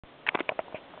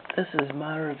This is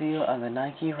my review on the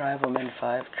Nike Rivalman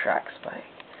 5 track spike.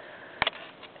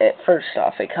 First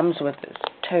off, it comes with this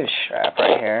toe strap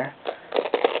right here.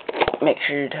 Make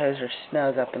sure your toes are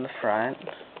snug up in the front.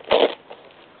 I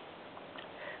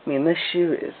mean, this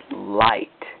shoe is light.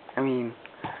 I mean,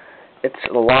 it's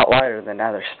a lot lighter than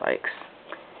other spikes.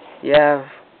 You have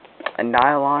a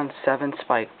nylon 7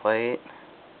 spike plate.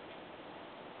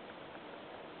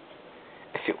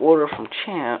 If you order from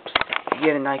Champs, you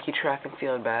get a Nike track and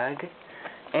field bag,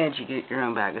 and you get your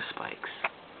own bag of spikes.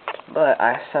 But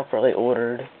I separately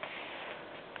ordered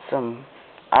some,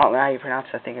 I don't know how you pronounce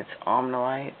it, I think it's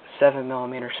omgitsfiggy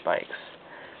 7mm spikes.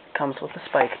 It comes with a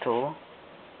spike tool.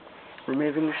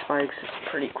 Removing your spikes is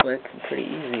pretty quick and pretty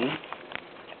easy.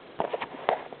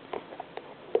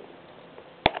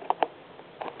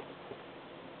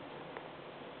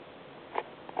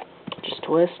 Just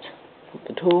twist with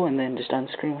the tool and then just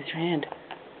unscrew with your hand.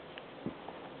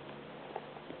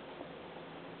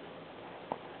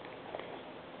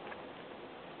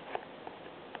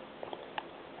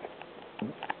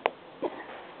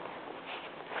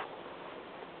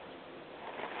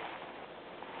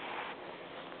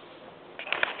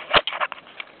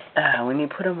 When you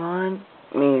put them on,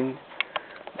 I mean,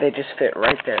 they just fit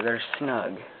right there. They're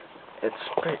snug. It's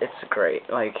great.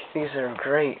 Like, these are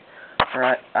great for,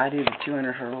 I do the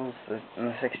 200 hurdles and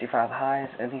the 65 highs,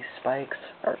 and these spikes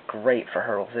are great for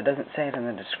hurdles. It doesn't say it in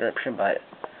the description, but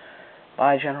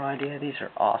by general idea, these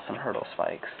are awesome hurdle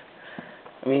spikes.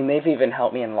 I mean, they've even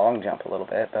helped me in long jump a little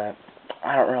bit, but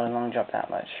I don't really long jump that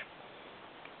much.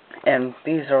 And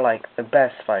these are like the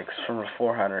best spikes from the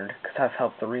 400, because I've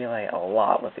helped the relay a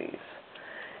lot with these.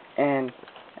 And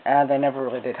they never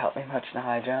really did help me much in the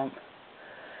high jump.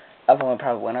 I've only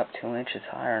probably went up 2 inches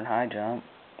higher in high jump,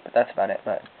 but that's about it.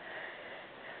 But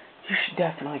you should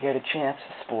definitely go to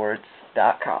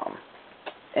champsports.com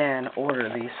and order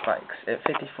these spikes at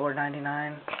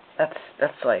 $54.99.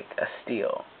 That's like a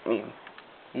steal. I mean,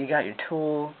 you got your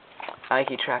tool,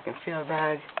 Nike track and field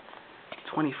bag,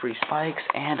 20 free spikes,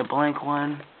 and a blank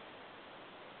one.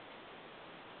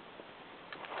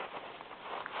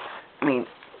 I mean,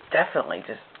 definitely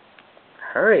just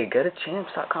hurry, go to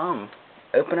champs.com,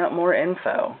 open up more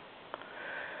info.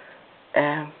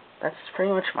 And that's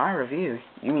pretty much my review.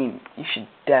 You should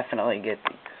definitely get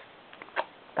these.